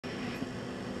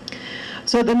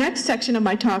So the next section of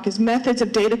my talk is methods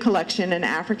of data collection in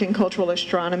African cultural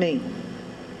astronomy.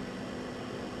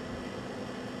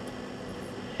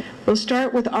 We'll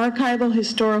start with archival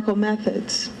historical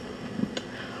methods.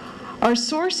 Our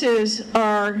sources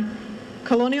are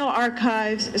colonial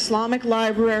archives, Islamic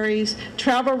libraries,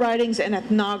 travel writings, and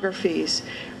ethnographies.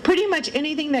 Pretty much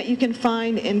anything that you can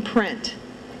find in print.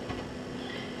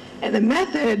 And the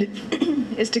method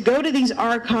is to go to these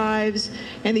archives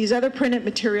and these other printed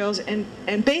materials and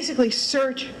basically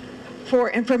search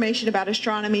for information about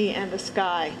astronomy and the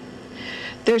sky.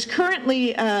 There's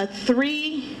currently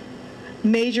 3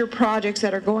 major projects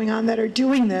that are going on that are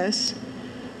doing this.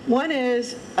 One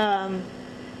is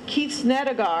Keith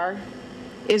Snedegar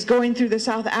is going through the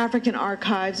South African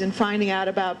archives and finding out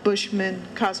about Bushman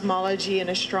cosmology and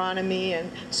astronomy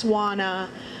and Swana,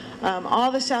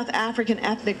 all the South African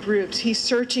ethnic groups. He's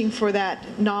searching for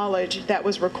that knowledge that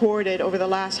was recorded over the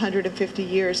last 150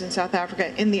 years in South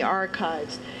Africa in the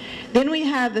archives. Then we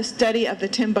have the study of the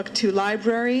Timbuktu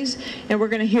libraries, and we're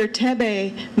going to hear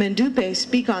Tebe Mendupe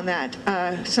speak on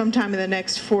that sometime in the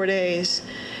next 4 days.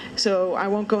 So I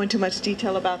won't go into much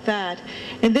detail about that.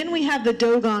 And then we have the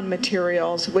Dogon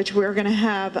materials, which we're going to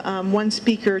have one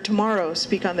speaker tomorrow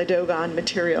speak on the Dogon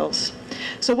materials.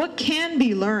 So what can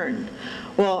be learned?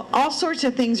 Well, all sorts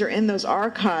of things are in those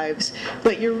archives,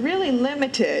 but you're really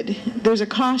limited. There's a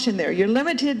caution there. You're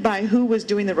limited by who was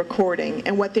doing the recording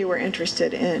and what they were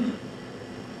interested in.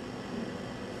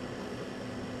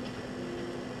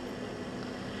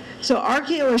 So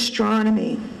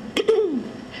archaeoastronomy.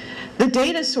 The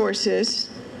data sources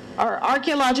are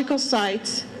archaeological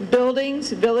sites,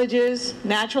 buildings, villages,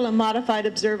 natural and modified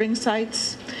observing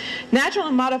sites. Natural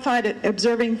and modified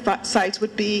observing sites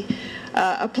would be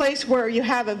a place where you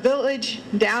have a village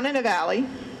down in a valley.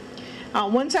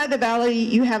 On one side of the valley,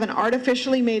 you have an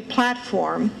artificially made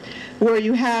platform where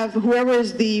you have whoever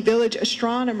is the village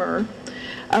astronomer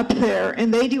up there,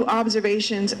 and they do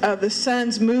observations of the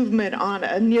sun's movement on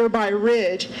a nearby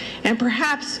ridge, and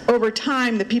perhaps over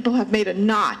time the people have made a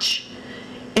notch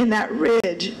in that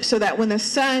ridge so that when the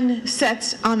sun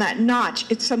sets on that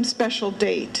notch, it's some special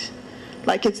date,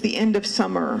 like it's the end of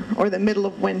summer or the middle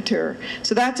of winter.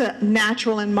 So that's a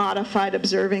natural and modified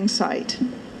observing site.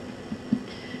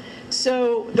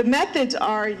 So the methods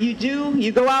are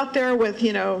you go out there with,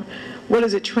 what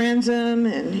is it, transom,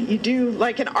 and you do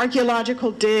like an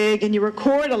archaeological dig, and you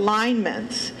record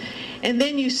alignments. And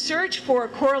then you search for a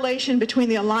correlation between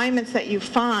the alignments that you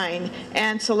find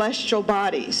and celestial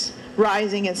bodies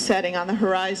rising and setting on the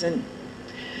horizon.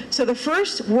 So the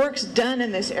first works done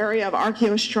in this area of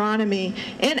archaeoastronomy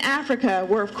in Africa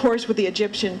were, of course, with the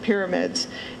Egyptian pyramids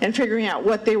and figuring out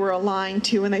what they were aligned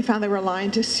to, and they found they were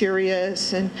aligned to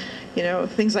Sirius and,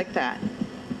 things like that.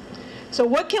 So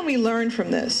what can we learn from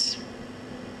this?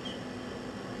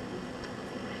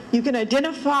 You can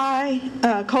identify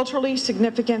culturally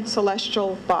significant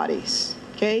celestial bodies,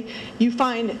 okay? You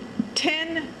find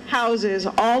 10 houses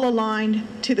all aligned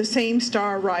to the same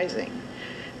star rising.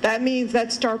 That means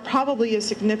that star probably is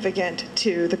significant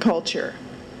to the culture.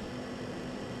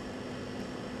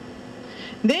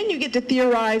 Then you get to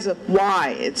theorize of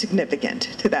why it's significant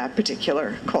to that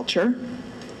particular culture.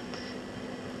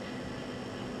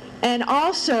 And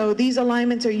also, these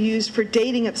alignments are used for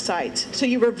dating of sites. So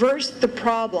you reverse the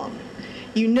problem.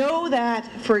 You know that,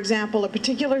 for example, a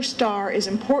particular star is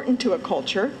important to a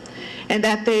culture, and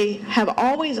that they have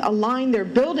always aligned their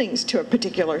buildings to a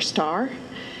particular star.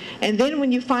 And then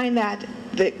when you find that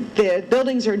the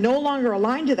buildings are no longer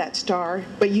aligned to that star,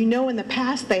 but in the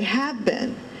past they have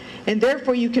been, and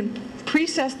therefore you can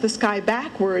precess the sky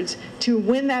backwards to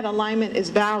when that alignment is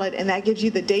valid, and that gives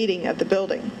you the dating of the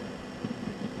building.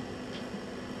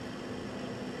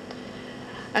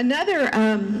 Another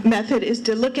method is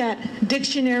to look at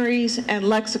dictionaries and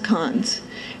lexicons.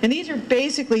 And these are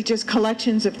basically just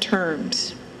collections of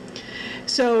terms.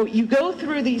 So you go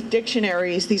through these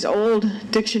dictionaries, these old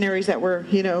dictionaries that were,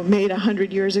 made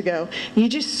 100 years ago, and you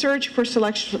just search for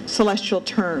celestial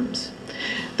terms.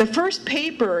 The first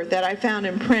paper that I found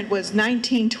in print was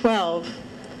 1912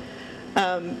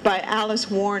 by Alice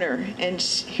Warner. And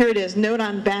here it is, Note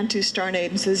on Bantu Star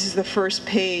Names. This is the first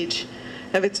page.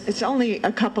 It's only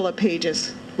a couple of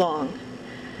pages long.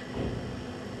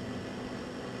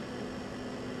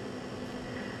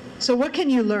 So what can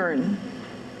you learn?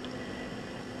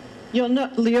 You'll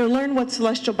learn what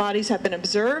celestial bodies have been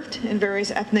observed in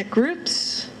various ethnic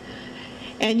groups.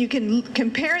 And you can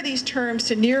compare these terms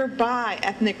to nearby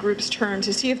ethnic groups' terms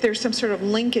to see if there's some sort of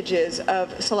linkages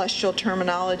of celestial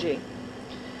terminology.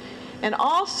 And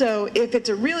also, if it's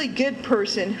a really good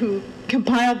person who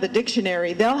compiled the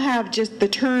dictionary, they'll have just the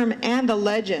term and the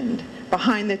legend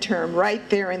behind the term right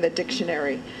there in the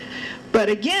dictionary. But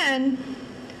again,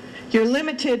 you're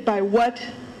limited by what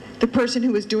the person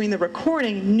who was doing the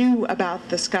recording knew about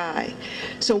the sky.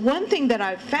 So one thing that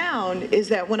I've found is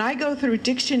that when I go through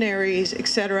dictionaries,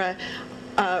 etc.,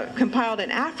 compiled in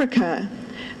Africa,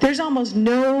 there's almost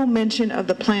no mention of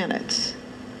the planets.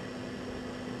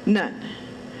 None.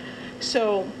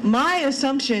 So my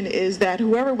assumption is that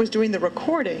whoever was doing the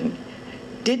recording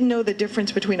didn't know the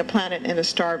difference between a planet and a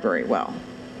star very well.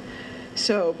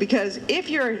 So, because if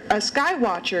you're a sky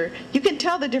watcher, you can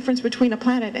tell the difference between a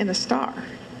planet and a star.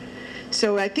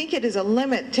 So I think it is a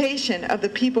limitation of the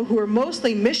people who are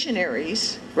mostly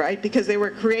missionaries, right? Because they were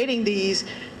creating these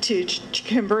to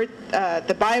convert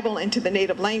the Bible into the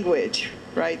native language,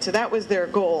 right? So that was their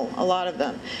goal, a lot of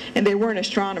them. And they weren't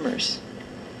astronomers.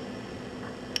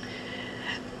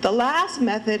 The last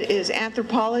method is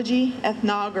anthropology,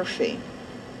 ethnography.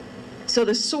 So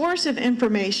the source of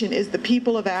information is the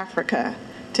people of Africa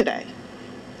today.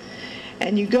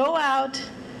 And you go out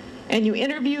and you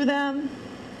interview them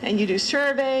and you do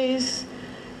surveys.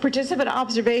 Participant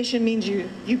observation means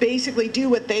you basically do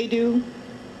what they do.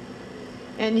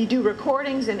 And you do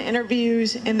recordings and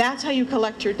interviews, and that's how you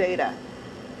collect your data.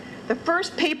 The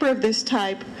first paper of this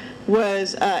type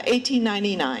was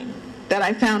 1899. That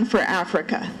I found for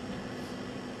Africa.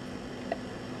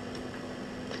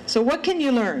 So what can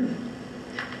you learn?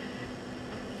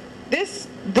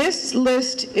 This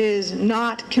list is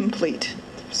not complete.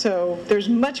 So there's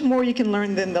much more you can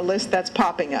learn than the list that's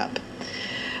popping up.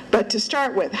 But to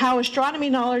start with, how astronomy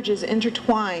knowledge is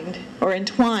intertwined or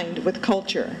entwined with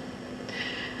culture.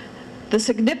 The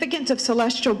significance of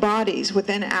celestial bodies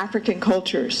within African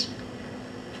cultures.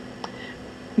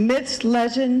 Myths,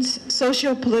 legends,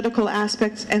 socio-political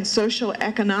aspects, and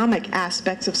socio-economic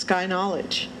aspects of sky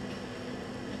knowledge.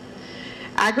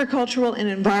 Agricultural and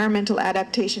environmental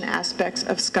adaptation aspects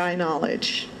of sky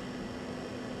knowledge.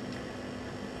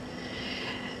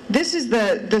 This is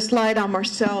the slide on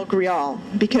Marcel Grial,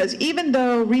 because even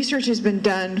though research has been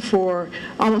done for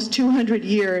almost 200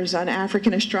 years on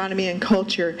African astronomy and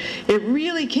culture, it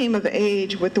really came of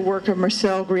age with the work of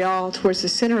Marcel Grial towards the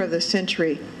center of the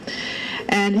century.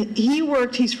 And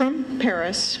he's from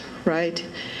Paris, right?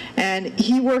 And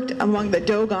he worked among the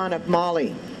Dogon of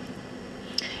Mali.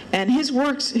 And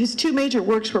his two major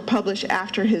works were published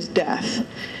after his death.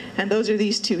 And those are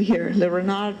these two here, Le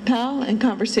Renard Pal and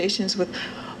Conversations with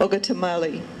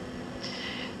Ogatamali.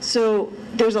 So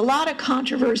there's a lot of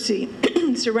controversy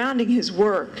surrounding his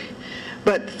work.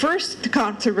 But first, the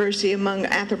controversy among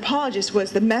anthropologists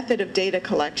was the method of data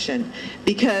collection,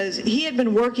 because he had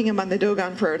been working among the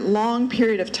Dogon for a long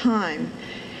period of time.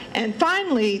 And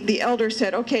finally, the elder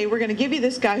said, okay, we're going to give you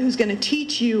this guy who's going to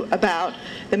teach you about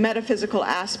the metaphysical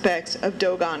aspects of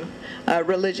Dogon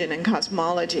religion and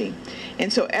cosmology.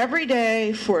 And so every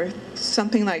day for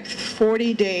something like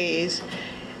 40 days,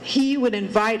 he would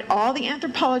invite all the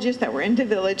anthropologists that were in the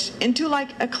village into like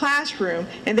a classroom,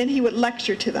 and then he would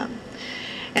lecture to them.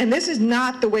 And this is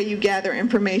not the way you gather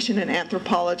information in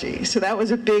anthropology. So that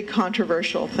was a big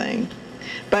controversial thing.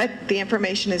 But the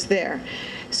information is there.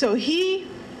 So he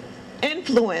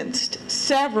influenced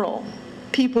several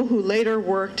people who later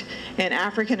worked in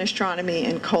African astronomy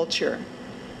and culture.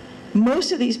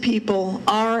 Most of these people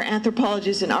are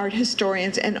anthropologists and art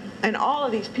historians, and all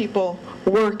of these people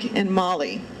work in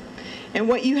Mali. And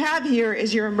what you have here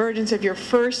is your emergence of your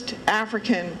first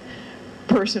African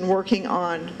person working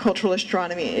on cultural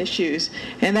astronomy issues,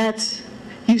 and that's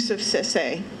Yusuf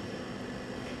Sese.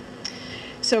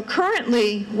 So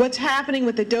currently, what's happening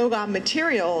with the Dogon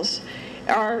materials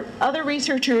are other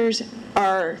researchers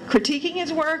are critiquing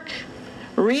his work,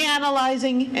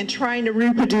 reanalyzing, and trying to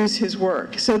reproduce his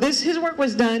work. So his work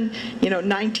was done,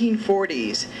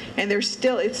 1940s, and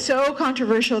it's so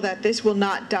controversial that this will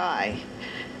not die.